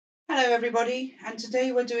Hello everybody, and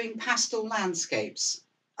today we're doing pastel landscapes.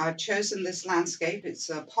 I've chosen this landscape. It's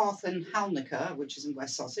a path in Halnaker, which is in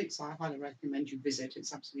West Sussex. I highly recommend you visit.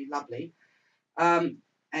 It's absolutely lovely. Um,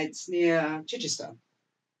 it's near Chichester,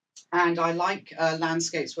 and I like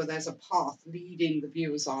landscapes where there's a path leading the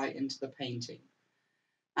viewer's eye into the painting.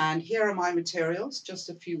 And here are my materials, just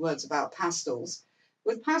a few words about pastels.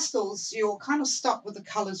 With pastels, you're kind of stuck with the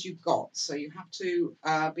colours you've got, so you have to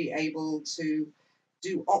be able to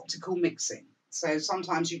do optical mixing. So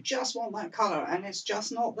sometimes you just want that colour and it's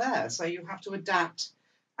just not there, so you have to adapt,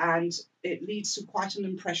 and it leads to quite an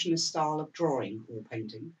impressionist style of drawing or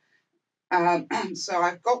painting. So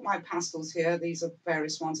I've got my pastels here. These are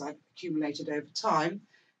various ones I've accumulated over time,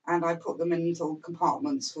 and I put them in little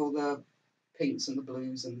compartments for the pinks and the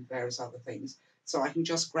blues and various other things, so I can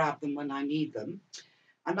just grab them when I need them.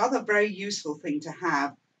 Another very useful thing to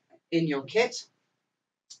have in your kit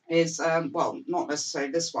is, well, not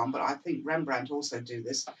necessarily this one, but I think Rembrandt also do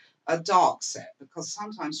this, a dark set, because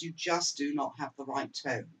sometimes you just do not have the right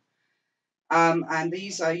tone. And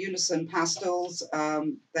these are Unison pastels.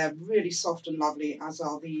 They're really soft and lovely, as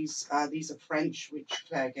are these. These are French, which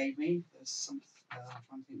Claire gave me. There's some, I'm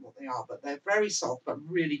trying to think what they are, but they're very soft, but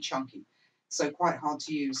really chunky. So quite hard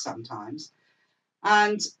to use sometimes.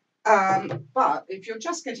 And but if you're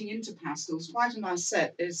just getting into pastels, quite a nice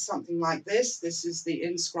set is something like this. This is the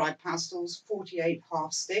Inscribed Pastels, 48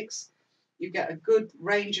 half sticks. You get a good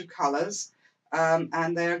range of colours,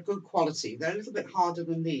 and they're good quality. They're a little bit harder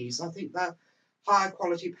than these. I think the higher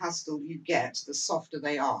quality pastel you get, the softer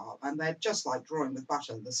they are, and they're just like drawing with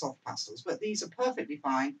butter, the soft pastels. But these are perfectly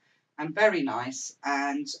fine and very nice,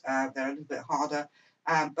 and they're a little bit harder.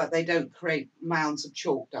 But they don't create mounds of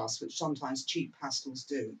chalk dust, which sometimes cheap pastels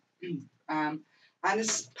do. And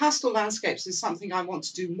this pastel landscapes is something I want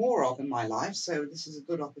to do more of in my life, so this is a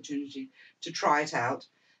good opportunity to try it out,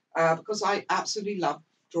 because I absolutely love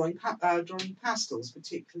drawing pastels,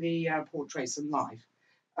 particularly portraits and life.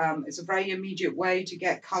 It's a very immediate way to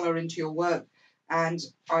get colour into your work, and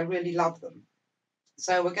I really love them.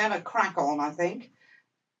 So we're going to crack on, I think.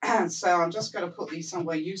 So I'm just going to put these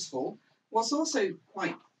somewhere useful. What's also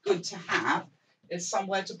quite good to have is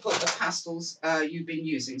somewhere to put the pastels you've been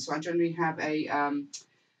using. So I generally have a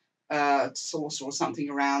saucer or something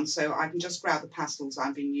around, so I can just grab the pastels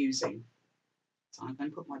I've been using. So I'm going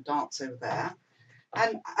to put my darks over there.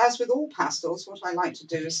 And as with all pastels, what I like to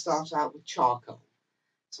do is start out with charcoal.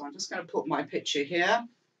 So I'm just going to put my picture here.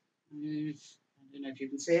 I don't know if you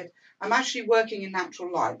can see it. I'm actually working in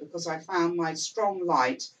natural light because I found my strong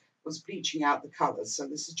light was bleaching out the colours. So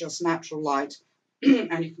this is just natural light,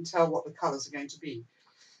 and you can tell what the colours are going to be.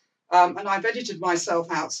 And I've edited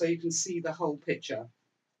myself out so you can see the whole picture.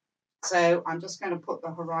 So I'm just going to put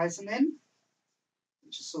the horizon in,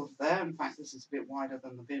 which is sort of there. In fact, this is a bit wider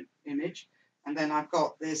than the image. And then I've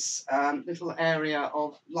got this little area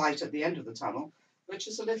of light at the end of the tunnel, which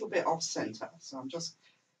is a little bit off centre. So I'm just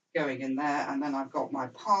going in there, and then I've got my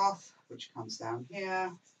path, which comes down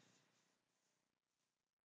here.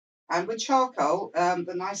 And with charcoal,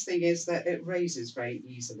 the nice thing is that it raises very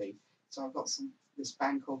easily. So I've got this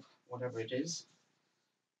bank of whatever it is,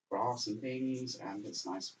 grass and things, and this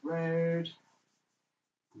nice road.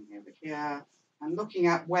 And over here, and looking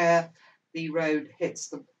at where the road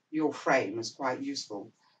hits your frame is quite useful,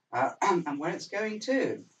 and where it's going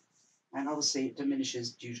to. And obviously it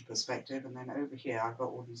diminishes due to perspective. And then over here I've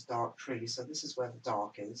got all these dark trees, so this is where the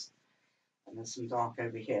dark is. And there's some dark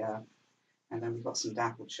over here. And then we've got some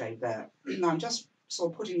dappled shade there. I'm just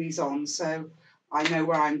sort of putting these on so I know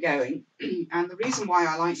where I'm going. And the reason why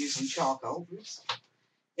I like using charcoal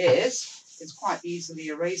is it's quite easily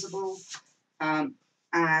erasable. And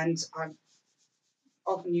I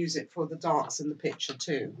often use it for the darks in the picture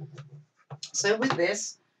too. So with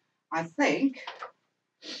this, I think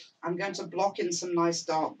I'm going to block in some nice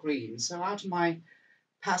dark green. So out of my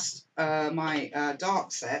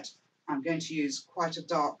dark set, I'm going to use quite a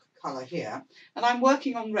dark colour here. And I'm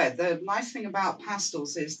working on red. The nice thing about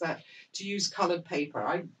pastels is that to use coloured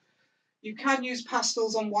paper. You can use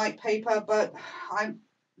pastels on white paper, but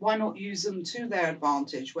why not use them to their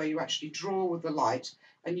advantage, where you actually draw with the light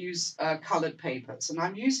and use coloured papers. And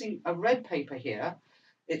I'm using a red paper here.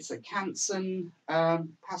 It's a Canson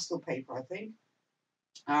pastel paper, I think.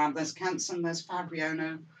 There's Canson, there's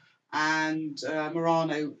Fabriano, and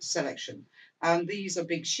Murano selection. And these are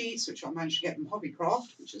big sheets, which I managed to get from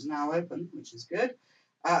Hobbycraft, which is now open, which is good.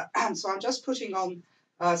 And so I'm just putting on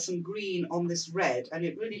some green on this red, and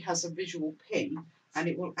it really has a visual ping, and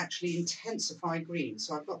it will actually intensify green.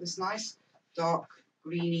 So I've got this nice dark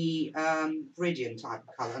greeny viridian type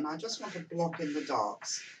of colour, and I just want to block in the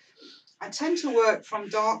darks. I tend to work from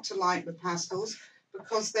dark to light with pastels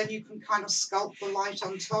because then you can kind of sculpt the light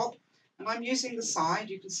on top. And I'm using the side.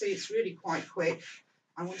 You can see it's really quite quick.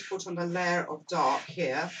 I want to put on a layer of dark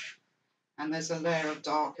here. And there's a layer of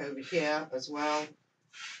dark over here as well.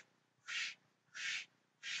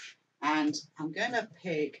 And I'm going to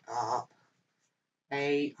pick up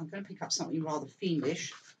something rather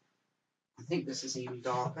fiendish. I think this is even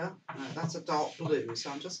darker. That's a dark blue, so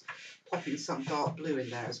I'm just popping some dark blue in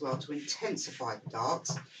there as well to intensify the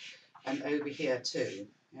darks. And over here too.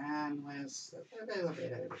 And where's a little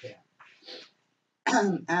bit over here.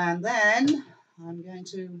 And then I'm going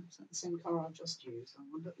to, is that the same colour I've just used? I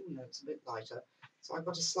wonder, oh no, it's a bit lighter. So I've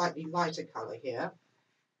got a slightly lighter colour here.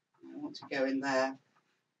 I want to go in there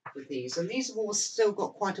with these. And these have all still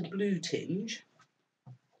got quite a blue tinge.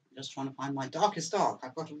 I'm just trying to find my darkest dark.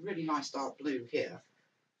 I've got a really nice dark blue here.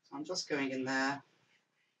 So I'm just going in there.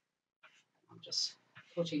 I'm just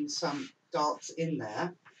putting some darks in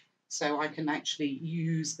there so I can actually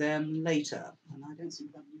use them later. And I don't seem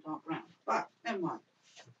to have any dark brown, but never mind.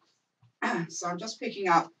 So I'm just picking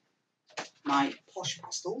up my posh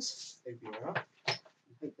pastels over here. I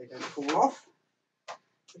hope they don't fall off.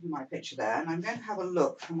 Putting my picture there, and I'm going to have a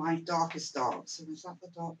look for my darkest dark. So is that the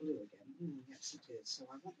dark blue again? Yes, it is. So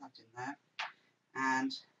I want that in there.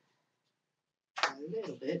 And a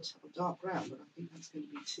little bit of dark brown, but I think that's going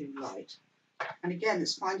to be too light. And again,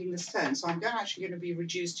 it's finding this tone. So I'm actually going to be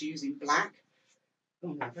reduced to using black.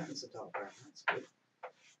 Oh no, that is a dark brown. That's good.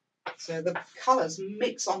 So the colours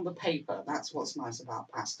mix on the paper. That's what's nice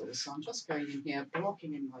about pastels. So I'm just going in here,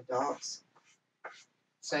 blocking in my darks.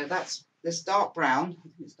 So that's this dark brown. I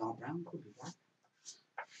think it's dark brown, could be black.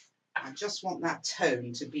 I just want that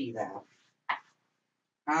tone to be there.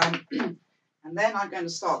 And then I'm going to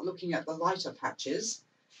start looking at the lighter patches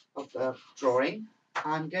of the drawing.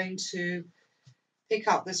 I'm going to pick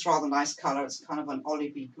up this rather nice colour. It's kind of an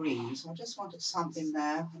olivey green. So I just wanted something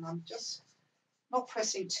there. And I'm just not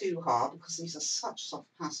pressing too hard because these are such soft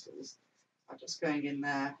pastels. I'm just going in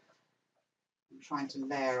there and trying to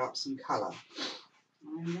layer up some colour.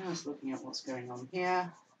 I'm just looking at what's going on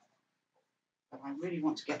here. But I really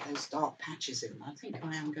want to get those dark patches in. I think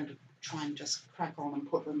I am going to try and just crack on and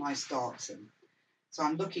put the nice darks in. So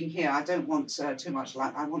I'm looking here. I don't want too much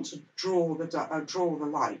light. I want to draw the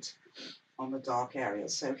light on the dark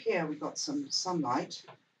areas. So here we've got some sunlight,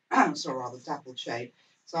 so rather dappled shade.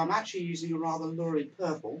 So I'm actually using a rather lurid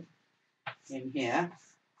purple in here,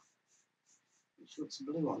 which looks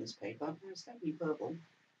blue on this paper. No, it's definitely purple.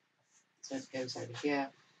 So it goes over here.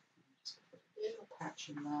 Just put a little patch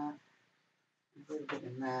in there. A little bit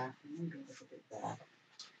in there, maybe a little bit there.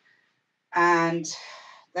 And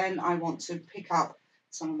then I want to pick up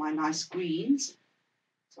some of my nice greens.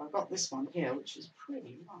 So I've got this one here, which is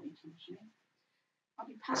pretty light, actually. Might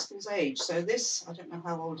be Pastels age. So this, I don't know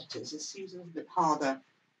how old it is. It seems a little bit harder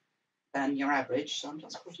than your average. So I'm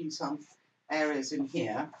just putting some areas in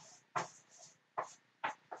here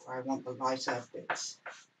where I want the lighter bits.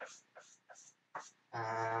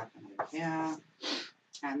 And over here.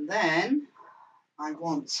 And then I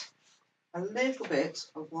want a little bit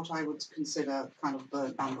of what I would consider kind of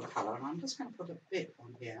burnt umber colour, and I'm just going to put a bit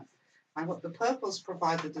on here. I want the purples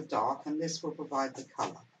provided the dark, and this will provide the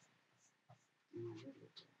colour.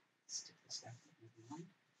 Stick this down.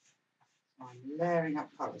 So I'm layering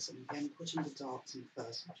up colours, and again putting the darks in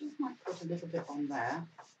first. I just might put a little bit on there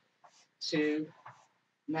to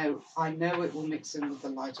know. I know it will mix in with the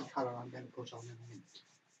lighter colour I'm going to put on in a minute.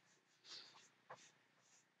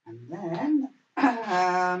 And then.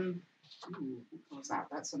 What was that?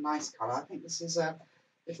 That's a nice colour. I think this is a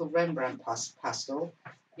little Rembrandt pastel.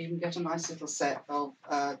 You can get a nice little set of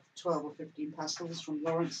 12 or 15 pastels from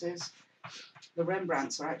Lawrence's. The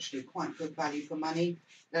Rembrandts are actually quite good value for money.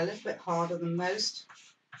 They're a little bit harder than most,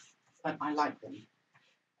 but I like them.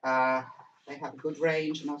 They have a good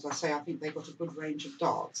range, and as I say, I think they've got a good range of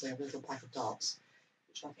darks. They have a little pack of darks,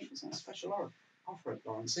 which I think is on special offer at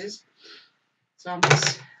Lawrence's. So I'm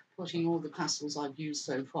just putting all the pastels I've used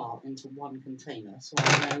so far into one container, so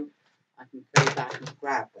I know I can go back and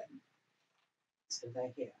grab them. So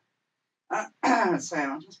they're here. So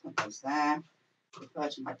I'll just put those there, refer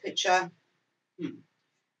to my picture.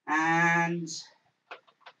 And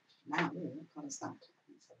now, what colour is that?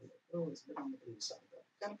 Oh, it's a bit on the blue side.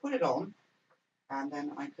 I'm going to put it on, and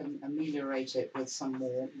then I can ameliorate it with some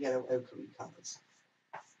more yellow ochre colours.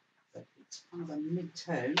 But it's kind of a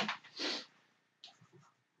mid-tone.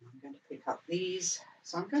 I'm going to pick up these.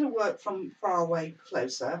 So I'm going to work from far away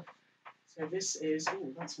closer. So this is,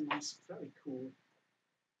 oh, that's a nice, very cool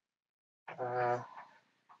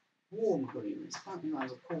warm green. It's quite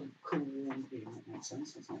nice, a cool warm green. That makes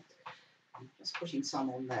sense, doesn't it? I'm just putting some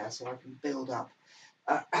on there so I can build up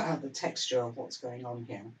the texture of what's going on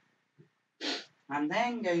here. I'm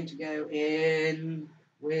then going to go in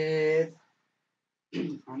with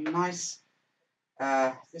a nice,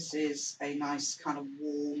 this is a nice kind of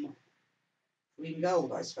warm green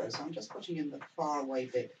gold, I suppose. So I'm just putting in the far away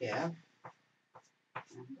bit here.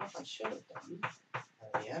 And what I should have done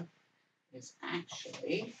earlier is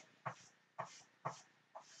actually,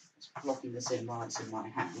 just blocking this in while it's in my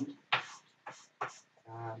hand.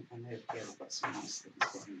 And over here we've got some nice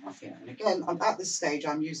things going on here. And again, at this stage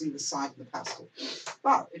I'm using the side of the pastel.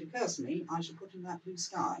 But it occurs to me I should put in that blue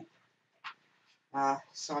sky.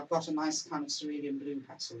 So I've got a nice kind of cerulean blue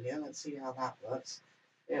pastel here. Let's see how that works.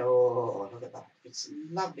 Oh, look at that. It's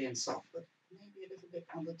lovely and soft, but maybe a little bit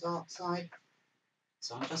on the dark side.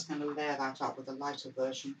 So I'm just going to layer that up with a lighter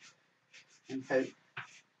version and hope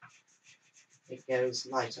it goes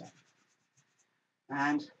lighter.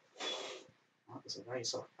 And that was a very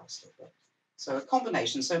soft pastel. So a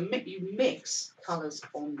combination. So you mix colours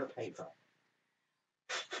on the paper.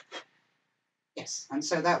 Yes, and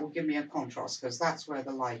so that will give me a contrast because that's where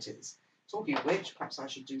the light is. Talking of which, perhaps I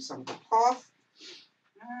should do some of the path.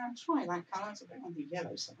 Try that colour. It's a bit on the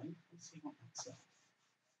yellow side. Let's see what that's like.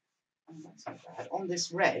 Oh, that's not bad. On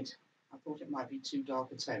this red, I thought it might be too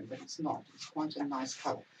dark a tone, but it's not. It's quite a nice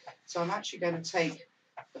colour. So I'm actually going to take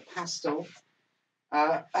the pastel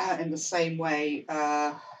in the same way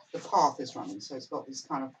the path is running. So it's got these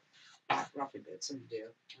kind of black roughy bits. Oh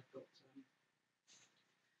dear, I've got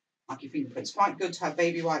lucky fingerprints. Quite good to have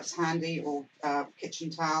baby wipes handy or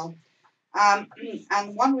kitchen towel.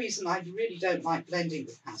 And one reason I really don't like blending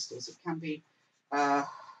with pastels, it can be,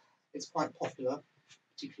 it's quite popular,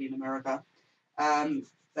 particularly in America,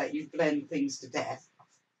 that you blend things to death.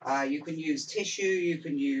 You can use tissue, you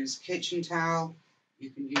can use kitchen towel,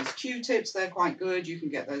 you can use Q-tips, they're quite good. You can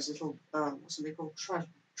get those little, what's they called,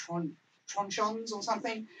 tronchons or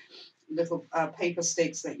something, little paper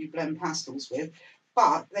sticks that you blend pastels with.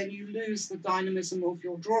 But then you lose the dynamism of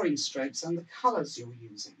your drawing strokes and the colours you're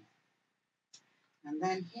using. And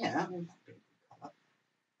then here, oh, that'd be a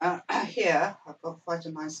good colour. Here, I've got quite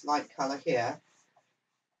a nice light colour here.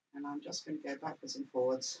 And I'm just going to go backwards and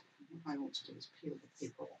forwards. What I want to do is peel the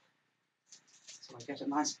paper off. So I get a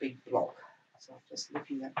nice big block. So I'm just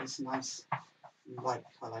looking at this nice light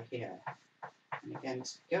colour here. And again,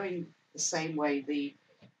 it's going the same way the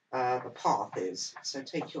path is. So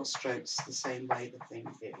take your strokes the same way the thing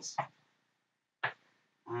is.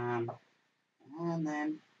 And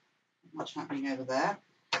then, not much happening over there.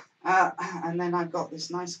 And then I've got this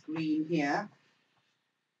nice green here.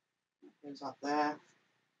 That goes up there.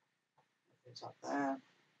 That goes up there.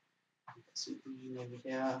 I've got some green over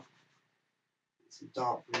here. Some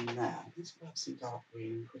dark green there. Let's grab some dark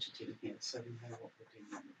green and put it in here so we know what we're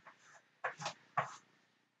doing.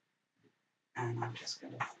 And I'm just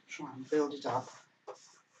going to try and build it up.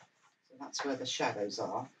 So that's where the shadows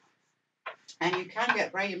are. And you can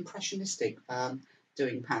get very impressionistic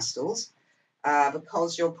doing pastels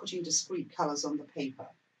because you're putting discrete colours on the paper.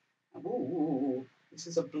 Ooh, this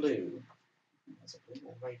is a blue. There's a blue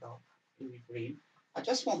or very dark bluey green. I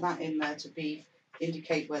just want that in there to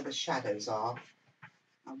indicate where the shadows are.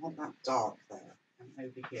 I want that dark there and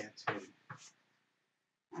over here too.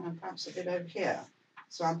 And perhaps a bit over here.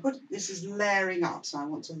 So this is layering up, so I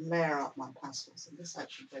want to layer up my pastels. And this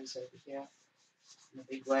actually goes over here in a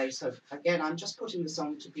big way. So again, I'm just putting this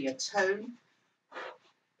on to be a tone,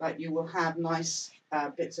 but you will have nice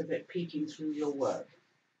bits of it peeking through your work.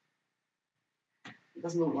 It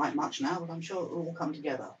doesn't look like much now, but I'm sure it will all come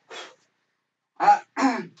together.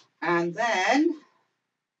 And then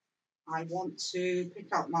I want to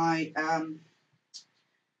pick up my,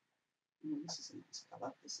 this is a nice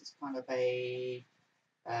colour. This is kind of a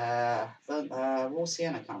raw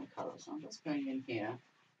sienna kind of colour. So I'm just going in here,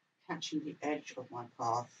 catching the edge of my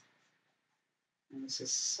path. And this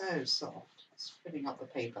is so soft. It's filling up the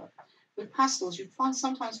paper. With pastels, you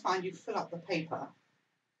sometimes find you fill up the paper.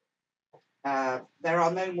 There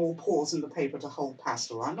are no more pores in the paper to hold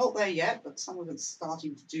pastel. I'm not there yet, but some of it's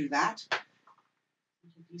starting to do that. A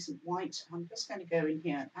decent white. I'm just going to go in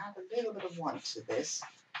here and add a little bit of white to this.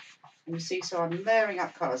 And you see, so I'm layering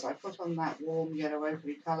up colours. I put on that warm yellow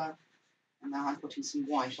ochre colour, and now I'm putting some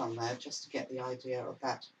white on there just to get the idea of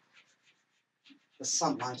that, the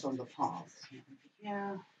sunlight on the path.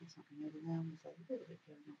 Yeah, there's something over there. There's a little bit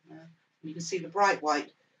going on there. And you can see the bright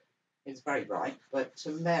white is very bright, but to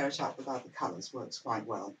layer it up with other colours works quite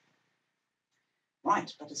well.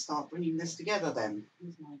 Right, better start bringing this together then.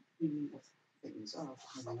 Here's my thing of things. Oh,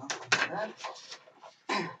 coming up there.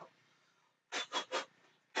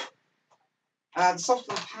 The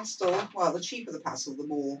softer the pastel, well, the cheaper the pastel, the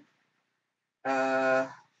more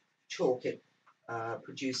chalk it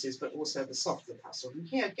produces, but also the softer the pastel. And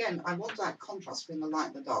here again, I want that contrast between the light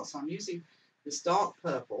and the dark, so I'm using this dark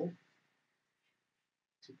purple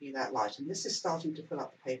to be that light. And this is starting to fill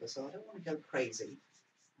up the paper, so I don't want to go crazy.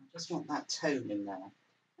 I just want that tone in there.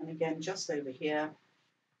 And again, just over here,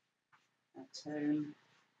 that tone,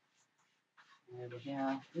 over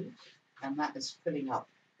here, and that is filling up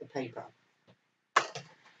the paper.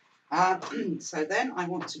 So then I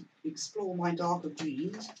want to explore my darker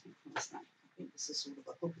greens. What's that? I think this is sort of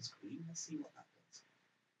a hooker's green. Let's see what that does.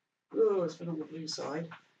 Oh, it's been on the blue side.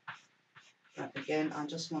 But again, I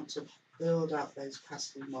just want to build up those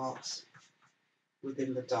pastel marks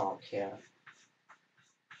within the dark here.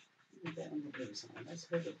 A bit on the blue side. Let's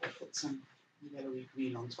hope if I put some yellowy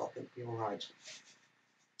green on top, it'll be all right.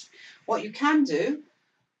 What you can do,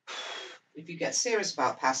 if you get serious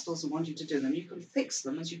about pastels and want you to do them, you can fix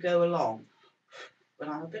them as you go along. But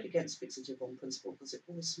I'm a bit against fixative on principle because it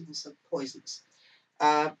always smells so poisonous.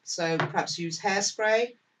 So perhaps use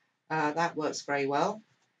hairspray. That works very well.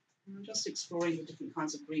 I'm just exploring the different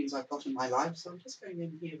kinds of greens I've got in my life. So I'm just going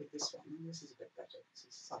in here with this one. And this is a bit better because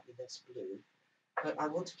it's slightly less blue. But I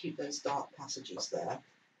want to keep those dark passages there.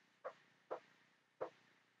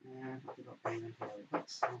 I've got going in here.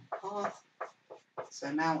 That's path.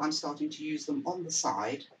 So now I'm starting to use them on the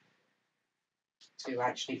side to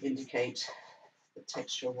actually indicate the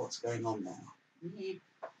texture of what's going on there.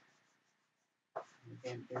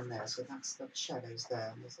 Again in there, so that's the shadows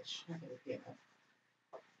there. And there's a shadow here.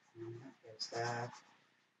 And that goes there.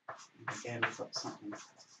 And again, we've got something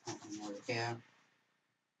happening over here.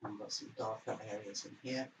 And we've got some darker areas in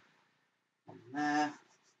here. And there.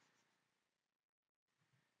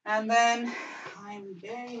 And then I'm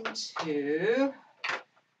going to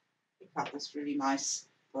pick up this really nice,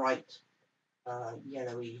 bright,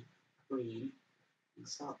 yellowy green and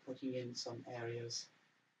start putting in some areas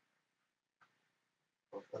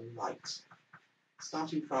of the light.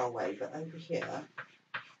 Starting far away, but over here,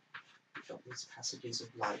 we've got these passages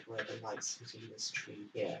of light where the light's hitting this tree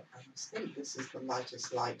here. I think this is the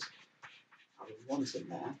lightest light I would want in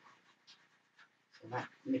there. So that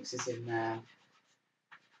mixes in there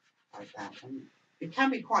like that. And it can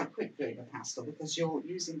be quite quick doing a pastel because you're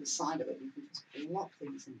using the side of it. You can just block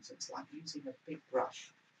things in. So it's like using a big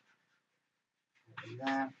brush. In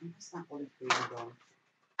there. And where's that olive green gone?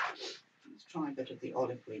 Let's try a bit of the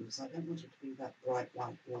olive green because I don't want it to be that bright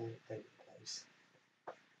white wall over the place. So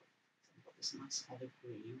I've got this nice olive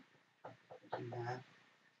green in there.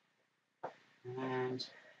 And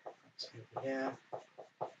that's over here.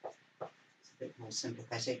 It's a bit more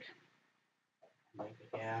sympathetic. And over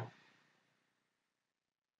here.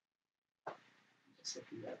 Just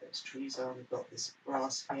looking where those trees are. We've got this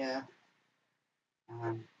grass here.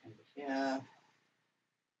 Over here.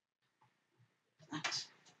 That.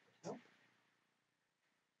 Over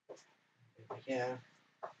here.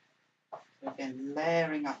 So again,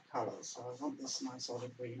 layering up colours. So I want this nice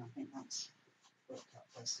olive green. I think that's worked out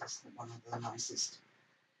best. It's one of the nicest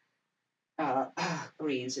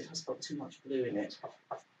greens. It has got too much blue in it.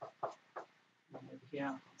 And over here,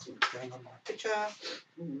 I'll see what's going on in my picture.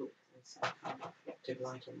 Oh, look, there's some kind of reflective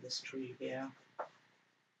light on this tree here.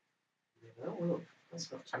 Oh, look, that's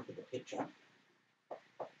got to look at the picture.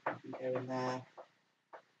 I can go in there.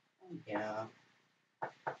 And here.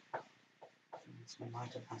 Some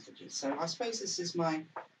lighter passages. So I suppose this is my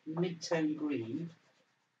mid-tone green.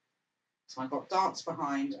 So I've got darks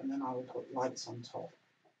behind and then I will put lights on top.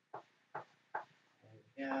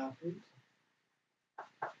 Yeah. And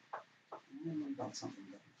then we've got something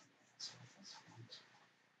there. So that's fine.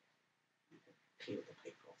 Peel the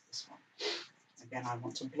paper off this one. Again, I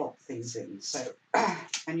want to block things in. So,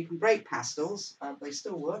 and you can break pastels. They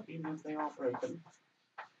still work even if they are broken.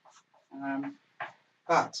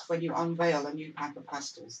 But when you unveil a new pack of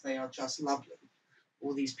pastels, they are just lovely.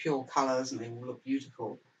 All these pure colours and they all look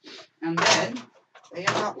beautiful. And then they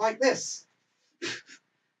end up like this.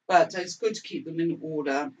 But it's good to keep them in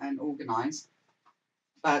order and organised.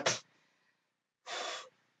 But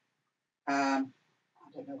I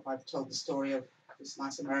don't know if I've told the story of this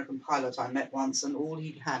nice American pilot I met once, and all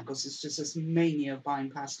he had was just this mania of buying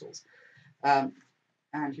pastels. And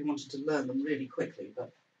he wanted to learn them really quickly,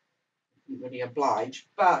 but didn't really oblige.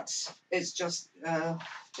 But it's just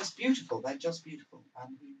beautiful. They're just beautiful.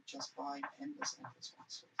 And we just buy endless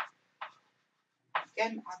pastels.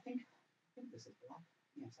 Again, I think this is black.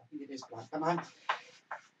 Yes, I think it is black. And I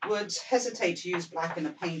would hesitate to use black in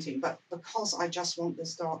a painting, but because I just want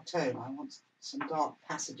this dark tone, I want some dark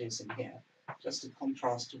passages in here, just to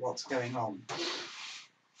contrast to what's going on.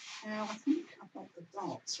 Now I think I've got the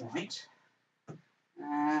darks right.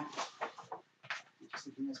 I'm just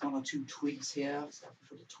thinking there's one or two twigs here, so I can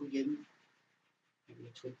put a twig in. Maybe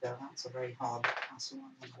a twig there. That's a very hard pastel. I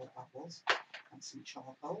wonder what that was. And some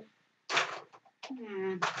charcoal.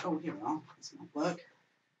 Oh, here we are. This might work.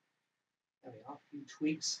 There we are. A few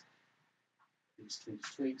twigs.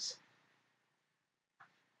 Twigs.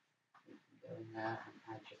 You can go in there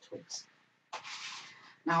and add your twigs.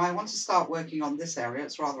 Now I want to start working on this area.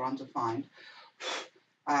 It's rather undefined.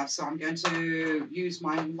 So I'm going to use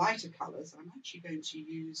my lighter colours. I'm actually going to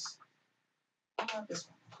use this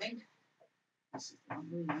one, I think. This is the one.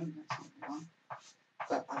 No, that's not the one.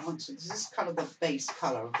 But I want to, this is kind of the base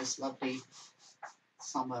colour of this lovely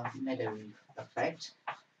summer meadow effect.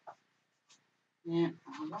 Yeah,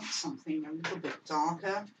 I want something a little bit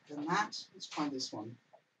darker than that. Let's try this one.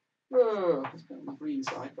 Oh, it's a bit on the green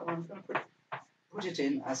side, but I'm going to put it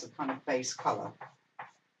in as a kind of base colour.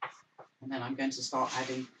 And then I'm going to start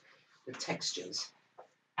adding the textures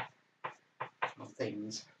of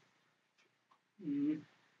things.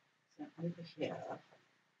 So over here,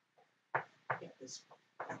 get this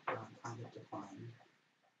background kind of defined.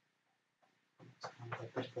 It's kind of a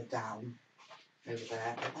bit of a down over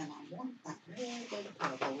there. And then I want that little bit of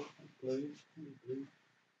purple and blue,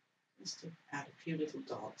 just to add a few little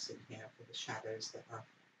darks in here for the shadows that are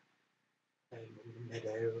playing in the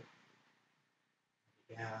meadow.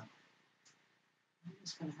 Yeah. I'm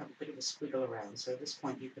just going to have a bit of a squiggle around. So at this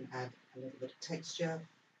point you can add a little bit of texture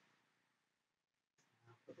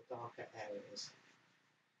for the darker areas.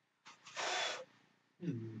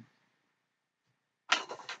 Maybe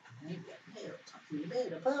a tiny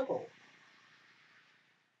bit of purple.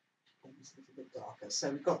 It's a little bit darker.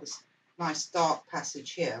 So we've got this nice dark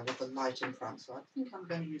passage here with the light in front. So I think I'm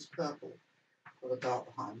going to use purple for the dark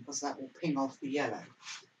behind because that will ping off the yellow.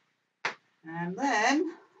 And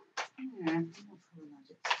then,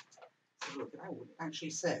 so look at what it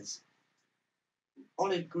actually says.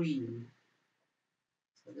 Olive green.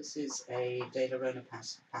 So this is a De La Rona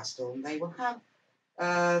pastel, and they will have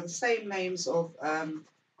the same names of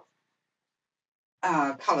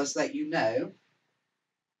colours that you know,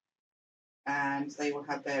 and they will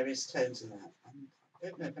have various tones in that. And I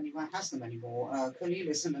don't know if anyone has them anymore.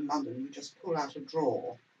 Cornelius in London, you just pull out a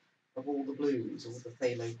drawer of all the blues, all the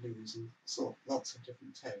phthalo blues, and lots of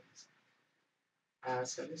different tones.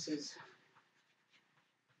 So this is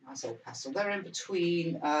a nice old pastel. They're in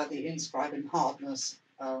between the Inscribe and Hardness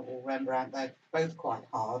or Rembrandt. They're both quite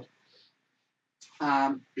hard,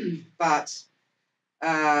 but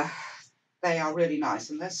they are really nice,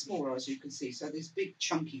 and they're smaller, as you can see. So these big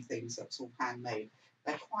chunky things, that's all handmade.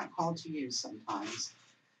 They're quite hard to use sometimes,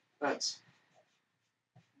 but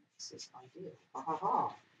this is ideal. Ha ha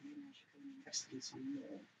ha! Maybe I should invest in some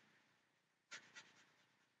more.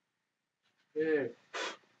 Good.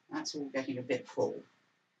 That's all getting a bit full.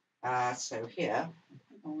 So here,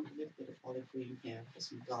 I want a little bit of olive green here for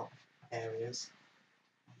some dark areas.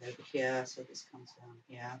 And over here, so this comes down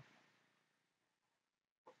here.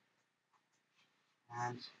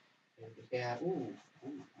 And over here, ooh,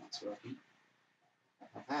 that's working.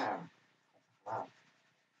 That's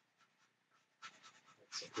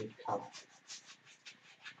a good colour.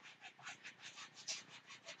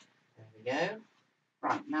 There we go.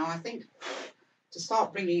 Right, now I think to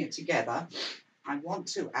start bringing it together, I want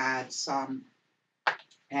to add some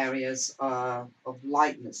areas of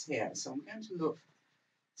lightness here. So I'm going to look.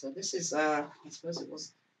 So this is, I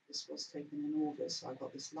suppose this was taken in August. So I've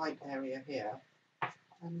got this light area here,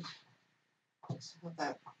 and just have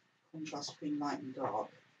that contrast between light and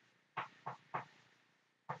dark.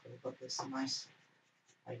 So we've got this nice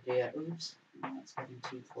idea. Oops, that's getting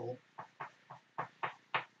too full.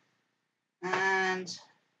 And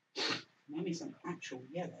maybe some actual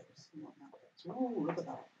yellows. See what that does. Oh, look at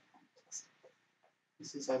that. Fantastic.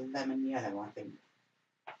 This is a lemon yellow, I think,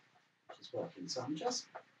 which is working. So I'm just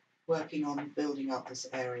working on building up this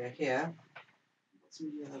area here. I've got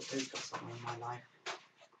some yellow ochre somewhere in my life.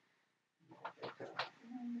 Ochre. I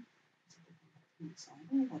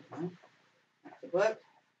don't know. That could work.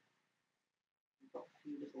 We've got a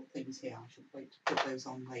few little things here. I should wait to put those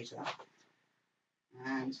on later.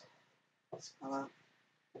 And this colour.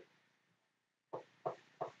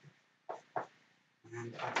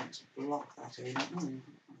 And I want to block that in. Oh,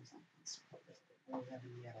 what is that? That's a bit more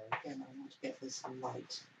lemon yellow. Again, I want to get this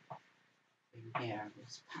light in here.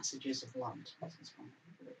 These passages of light. This is one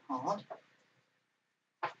a bit hard.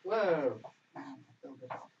 Whoa! And I build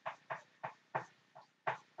it up.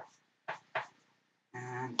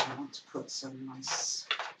 And I want to put some nice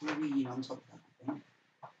green on top of that, I think.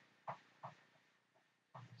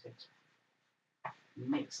 Let it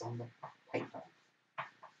mix mix on the paper.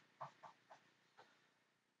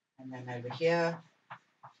 And then over here,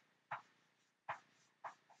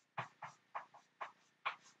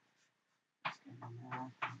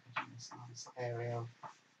 now, this nice area of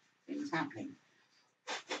things happening.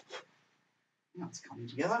 That's coming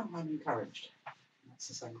together. I'm encouraged. That's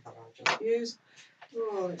the same colour I just used.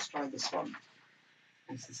 Oh, let's try this one.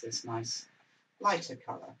 This is this nice lighter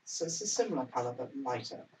colour. So it's a similar colour but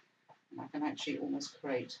lighter. And I can actually almost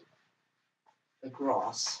create the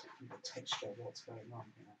grass and the texture of what's going on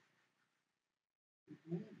here.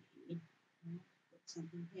 Maybe put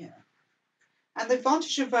something here. And the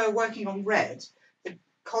advantage of working on red,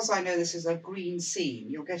 because I know this is a green scene,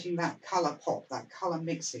 you're getting that colour pop, that colour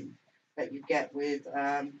mixing that you get with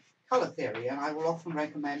colour theory. And I will often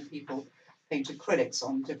recommend people paint acrylics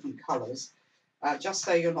on different colours, just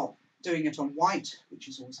so you're not doing it on white, which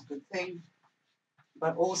is always a good thing,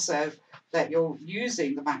 but also that you're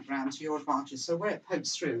using the background to your advantage. So where it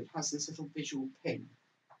pokes through, it has this little visual ping.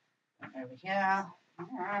 And over here,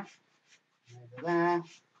 over there.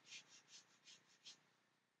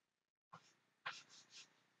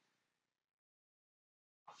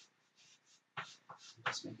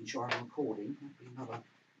 Just making sure I'm recording. That'd be another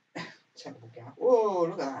terrible gap. Oh,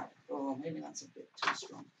 look at that. Oh, maybe that's a bit too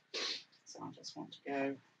strong. So I just want to go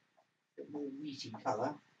a bit more wheaty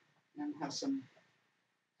colour and have some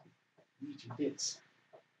wheaty bits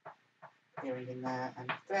appearing in there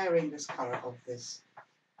and varying this colour of this,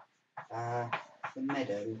 the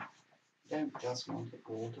meadow. Don't just want it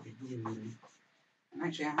all to be green. And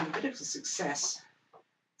actually I had a bit of a success at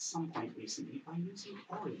some point recently by using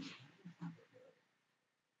orange.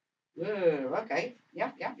 Whoa, okay,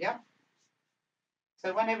 yep.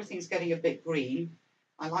 So when everything's getting a bit green,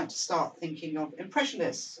 I like to start thinking of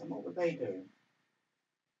Impressionists and what would they do?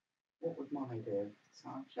 What would mine do? So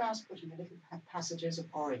I'm just putting a little passages of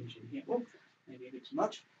orange in here. Oh, maybe a bit too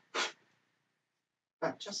much.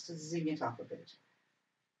 But just to zing it up a bit.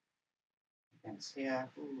 Against here,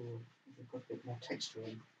 ooh, we've got a bit more texture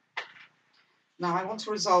in. Now I want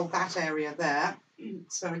to resolve that area there.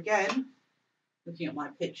 So again, looking at my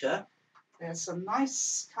picture, there's some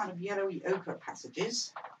nice kind of yellowy ochre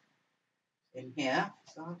passages in here.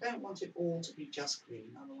 So I don't want it all to be just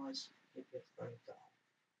green, otherwise it gets very dark.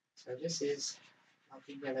 So this is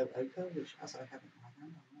lovely yellow ochre, which as I have in my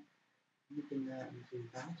hand, I might nip in there and do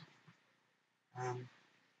that.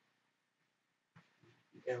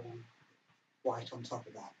 Go on white on top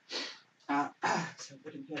of that. So a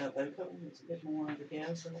bit of yellow ochre, there's a bit more over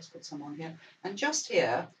here, so let's put some on here. And just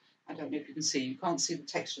here, I don't know if you can see, you can't see the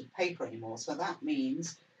texture of the paper anymore, so that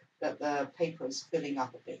means that the paper is filling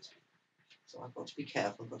up a bit. So I've got to be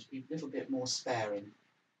careful, I've got to be a little bit more sparing.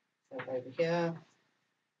 So over here,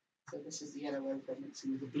 so this is the yellow ochre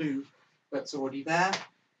mixing with the blue that's already there.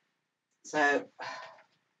 So,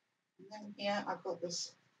 and then here I've got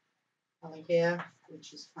this colour here,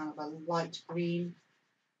 which is kind of a light green.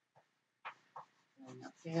 Going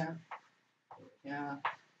up here, yeah.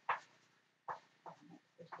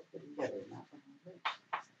 Put a bit of yellow in that one.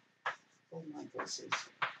 All my dresses.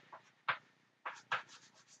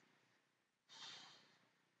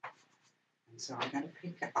 And so I'm going to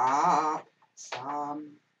pick up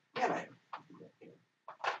some yellow.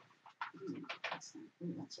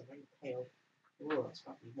 That's a very pale. Oh, that's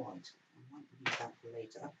got to be white. I might use that for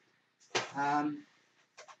later. Let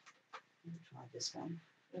me try this one.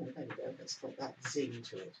 Oh, there we go. Let's put that zing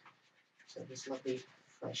to it. So this lovely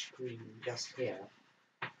fresh green just here.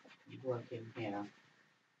 Can work in here.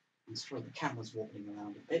 I'm sorry, the camera's wobbling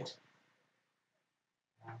around a bit.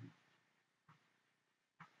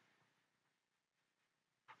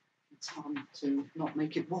 It's hard to not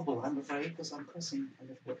make it wobble, I'm afraid, because I'm pressing a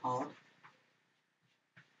little bit hard.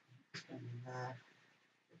 Just going in there,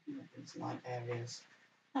 looking at these light areas,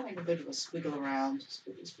 having a bit of a squiggle around,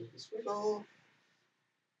 squiggle.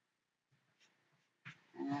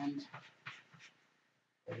 And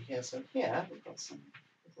over here, so here we've got some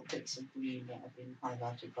little bits of green that have been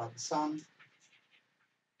highlighted by the sun.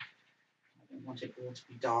 I don't want it all to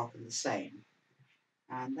be dark and the same.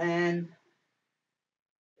 And then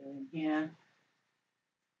go in here,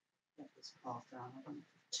 get this path down. I don't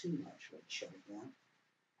put too much red shade there.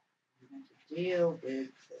 I'm going to deal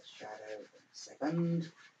with the shadow in a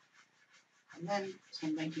second. And then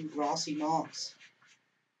some making grassy marks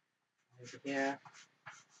over here.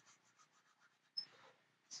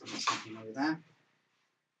 So there's something over there.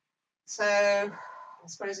 So I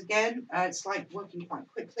suppose again, it's like working quite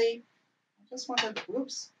quickly. I just want to,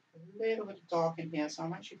 whoops, a little bit of dark in here. So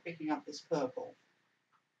I'm actually picking up this purple.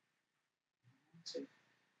 To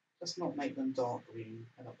just not make them dark green,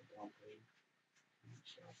 and not the dark green.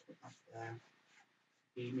 put that there.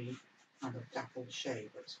 Creamy kind of dappled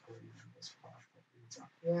shade that's going on this part that leads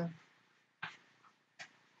up here.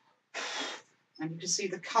 And you can see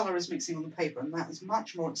the colour is mixing on the paper, and that is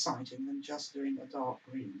much more exciting than just doing a dark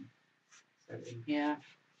green. So in here.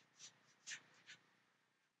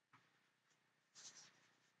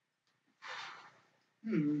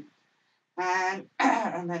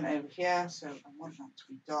 And then over here, so I want that to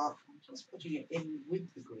be dark. I'm just putting it in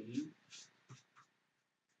with the green.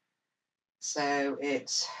 So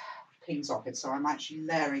it pings off it. So I'm actually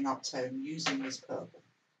layering up tone using this purple.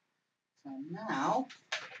 So now,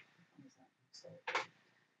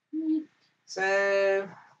 so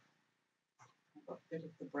I've got a bit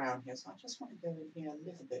of the brown here. So I just want to go in here a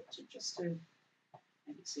little bit just to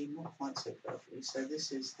make it seem not quite so perfectly. So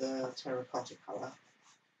this is the terracotta colour.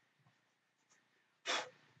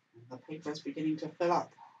 And the paper is beginning to fill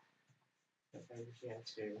up. Go over here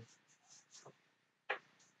too.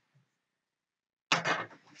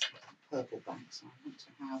 Purple back, so I want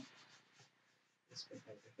to have this bit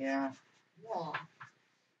over here. Yeah.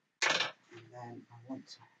 And then I want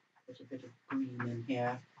to put a bit of green in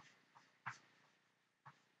here.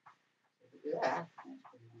 Yeah,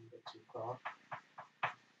 that's a bit too far.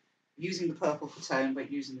 Using the purple for tone,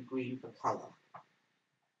 but using the green for colour.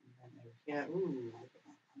 And then over here, ooh, look at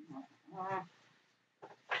that.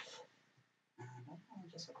 And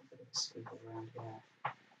I'll just have a bit of a sprinkle around here.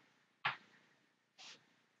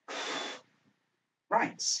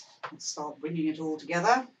 Right, let's start bringing it all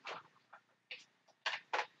together.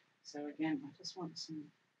 So again, I just want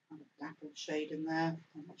some kind of dappled shade in there.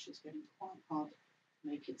 I'm actually it's getting quite hard to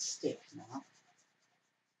make it stick now.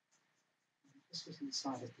 This was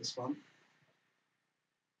inside of this one.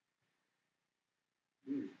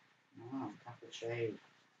 Dappled shade.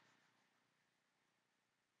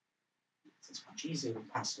 It's much easier with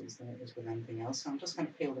pastels than it is with anything else. So I'm just going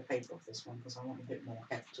to peel the paper off this one because I want a bit more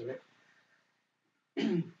heft to it.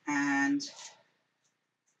 And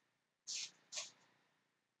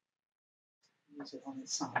use it on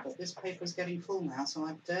its side. But this paper is getting full now, so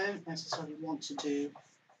I don't necessarily want to do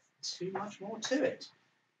too much more to it.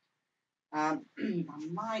 I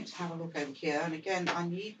might have a look over here. And again, I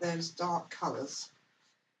need those dark colours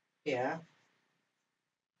here.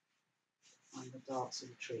 And the darks of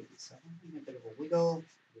the trees. So I'm doing a bit of a wiggle,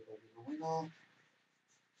 wiggle, wiggle, wiggle.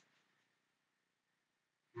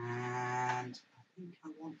 And I think I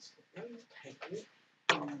want to go pale.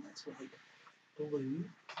 That's like blue.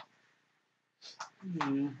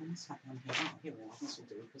 What's that one here? Oh, here we are. This will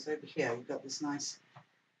do. Because over here we've got this nice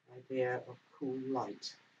idea of cool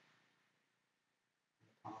light.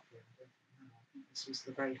 I think this was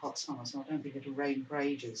the very hot summer, so I don't think it'll rain for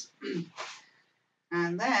ages.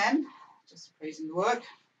 And then, just praising the work,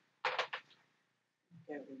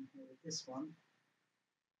 go in here with this one.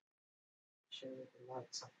 Show what the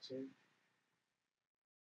light's up to.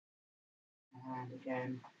 And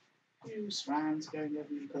again, 2 strands going over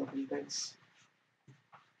the purple bits.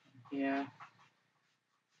 Here.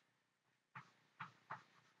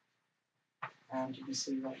 And you can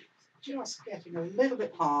see that just getting a little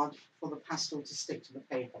bit hard for the pastel to stick to the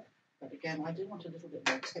paper. But again, I do want a little bit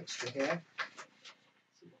more texture here.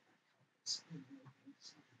 See what that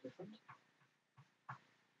something different.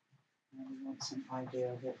 And we want some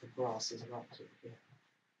idea of what the grasses are up to here.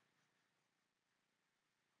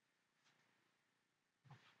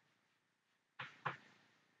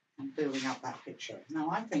 And building up that picture. Now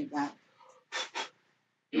I think that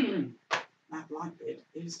that light bit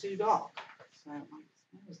is too dark. So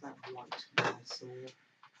where was that light I saw?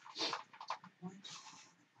 Light.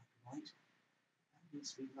 That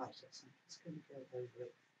needs to be lighter. So I'm just going to go over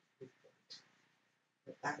it with light.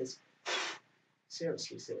 But that is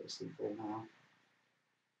seriously full now.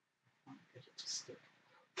 I can't get it to stick.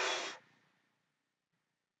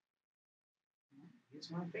 Use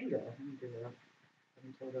my finger. I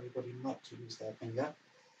haven't told everybody not to use their finger.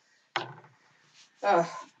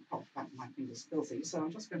 My finger's filthy, so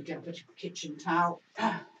I'm just going to get a bit of a kitchen towel.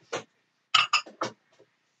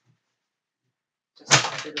 Just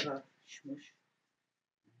a bit of a smush.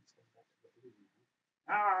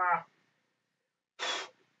 Ah!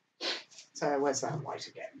 So where's that light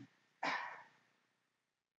again? I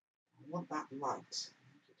want that light. I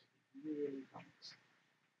want it to be really light.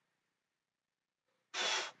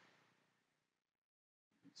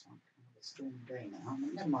 It's like kind of a stormy day now.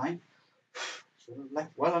 Never mind. Should have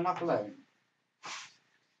left well enough alone.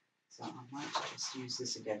 So I might just use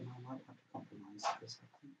this again. I might have to compromise because I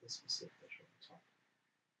think this will sit better on top.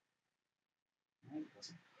 No, it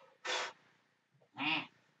doesn't.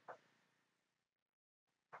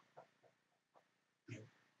 No,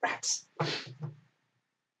 rats.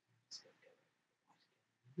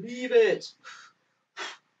 Leave it!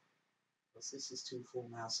 Because this is too full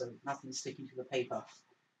now, so nothing's sticking to the paper.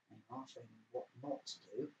 And I'll show you what not to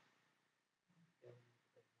do.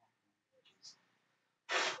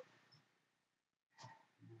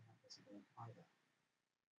 No, that doesn't work either.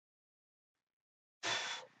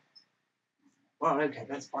 Well, okay,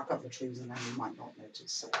 let's back up the trees and then you might not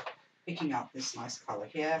notice. So, picking up this nice colour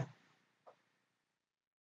here.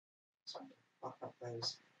 So I'm going to back up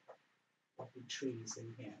those lovely trees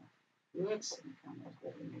in here. Whoops, the camera's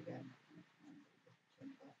wobbling again.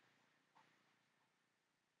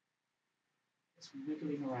 Just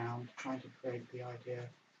wiggling around, trying to create the idea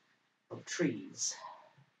of trees.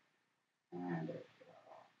 And there we go.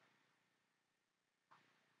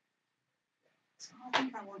 So I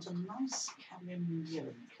think I want a nice cadmium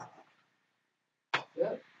yellow colour.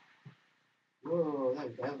 Yep. Whoa, there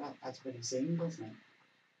we go. That's a bit of zing, doesn't it?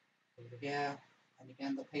 Over here. And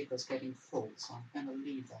again, the paper's getting full, so I'm going to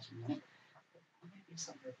leave that a minute. Maybe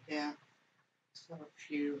somewhere over here. Let's have a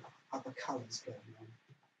few other colours going on.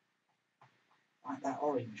 Like that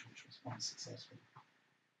orange, which was quite successful.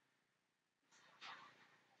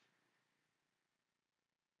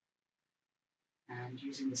 And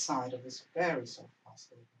using the side of this very soft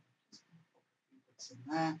pastel, just put a few bits in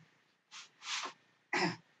there.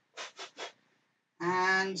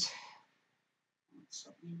 And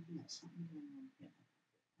something going on here.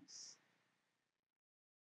 Yes.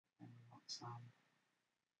 And we want some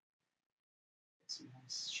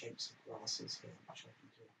nice shapes of grasses here, which I can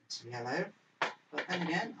do with this yellow. But then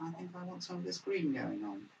again, I think I want some of this green going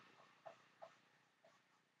on.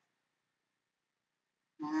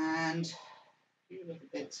 And a few little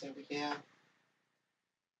bits over here.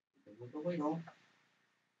 Wiggle, wiggle.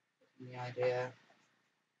 The idea of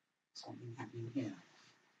something happening here.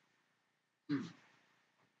 And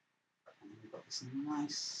we've got this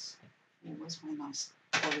nice, oh, where's my nice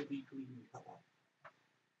olivey green colour?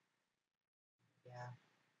 Yeah,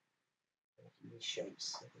 making these shapes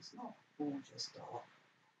so it's not all just dark.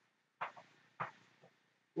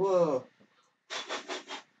 Whoa!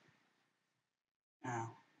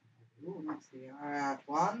 Now, ooh, that's the right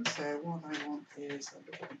one. So what I want is a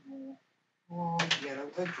little bit more yellow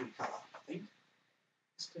ochre colour, I think.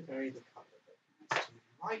 Just to vary the colour a bit. That's too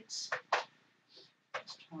light.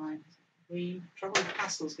 Let's try green. Trouble with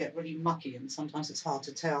pastels get really mucky and sometimes it's hard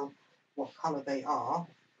to tell what colour they are.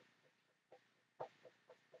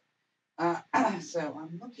 So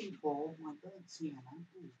I'm looking for my burnt sienna.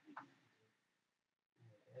 Ooh,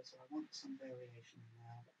 so I want some variation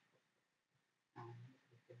there. And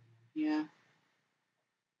here.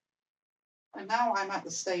 And now I'm at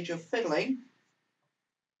the stage of fiddling.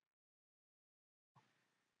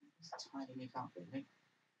 Just tidying it up a bit.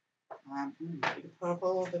 A bit of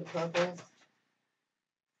purple, a bit of purple.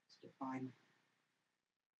 Just to find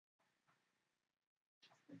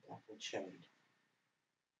the dappled shade.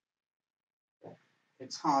 But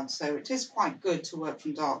it's hard, so it is quite good to work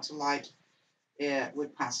from dark to light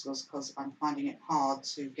with pastels because I'm finding it hard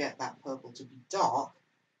to get that purple to be dark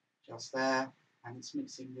just there, and it's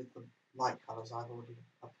mixing with the light colours I've already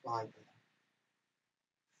applied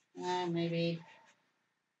there. And maybe,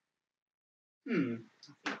 I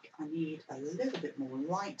think I need a little bit more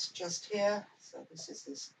light just here. So this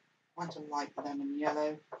is quite a light lemon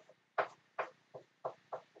yellow.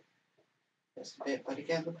 Just a bit, but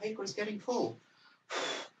again, the paper is getting full.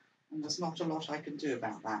 And there's not a lot I can do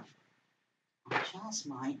about that. I just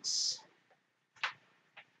might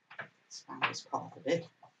expand this path a bit.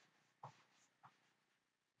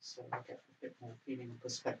 So I get a bit more feeling and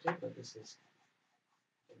perspective, but this is,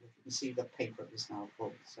 if you can see the paper is now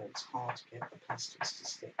full, so it's hard to get the pastels to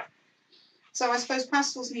stick. So I suppose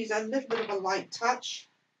pastels need a little bit of a light touch.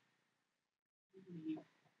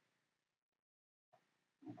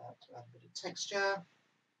 To add a bit of texture.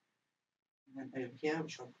 And then over here,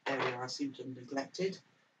 which area I seem to have neglected.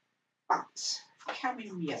 But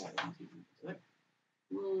cadmium yellow, I think we can do it.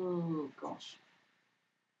 Oh gosh.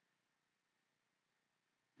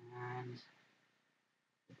 And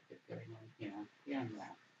a bit going on here and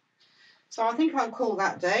there. So I think I'll call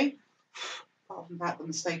that day. Apart from that, the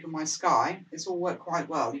mistake of my sky, it's all worked quite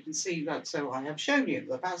well. You can see that, so I have shown you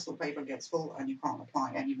the pastel paper gets full and you can't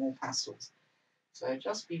apply any more pastels. So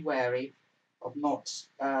just be wary of not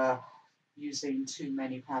using too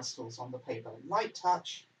many pastels on the paper. Light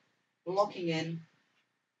touch, blocking in,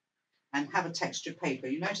 and have a textured paper.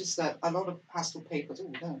 You notice that a lot of pastel papers,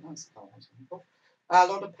 oh, no, that's the colour I was looking for. A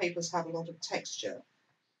lot of papers have a lot of texture.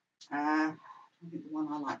 I think the one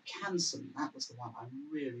I like, Canson, that was the one I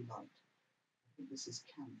really liked. I think this is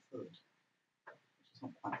Canford, which is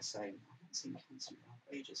not quite the same. haven't seen calcium now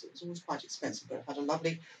for ages. It was always quite expensive, but it had a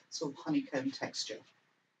lovely sort of honeycomb texture.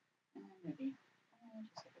 Maybe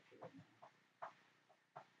just have a few in there.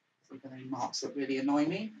 See if there are any marks that really annoy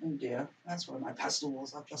me. Oh dear, that's one of my pastel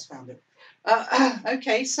walls. I've just found it.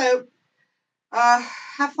 Okay, so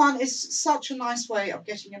have fun. It's such a nice way of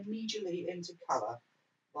getting immediately into colour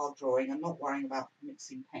while drawing and not worrying about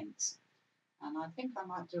mixing paints. And I think I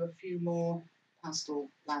might do a few more pastel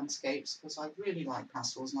landscapes because I really like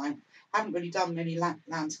pastels, and I haven't really done many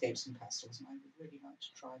landscapes in pastels, and I would really like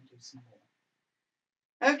to try and do some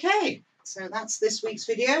more. Okay, so that's this week's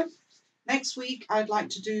video. Next week I'd like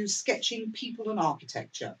to do sketching people and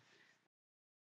architecture.